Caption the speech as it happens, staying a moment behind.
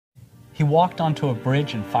He walked onto a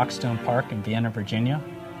bridge in Foxstone Park in Vienna, Virginia,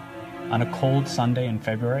 on a cold Sunday in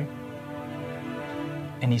February.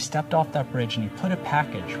 And he stepped off that bridge and he put a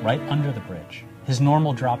package right under the bridge, his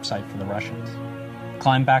normal drop site for the Russians.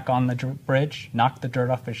 Climbed back on the bridge, knocked the dirt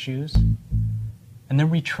off his shoes, and then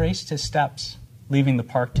retraced his steps, leaving the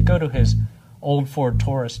park to go to his old Ford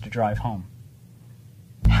Taurus to drive home.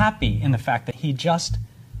 Happy in the fact that he just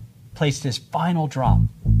placed his final drop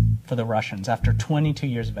for the Russians after 22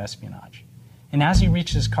 years of espionage. And as he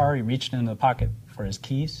reached his car, he reached into the pocket for his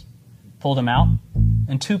keys, pulled them out,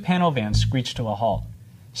 and two panel vans screeched to a halt.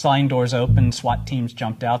 Sliding doors opened, SWAT teams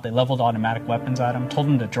jumped out, they leveled automatic weapons at him, told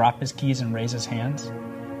him to drop his keys and raise his hands.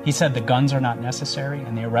 He said the guns are not necessary,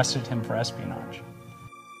 and they arrested him for espionage.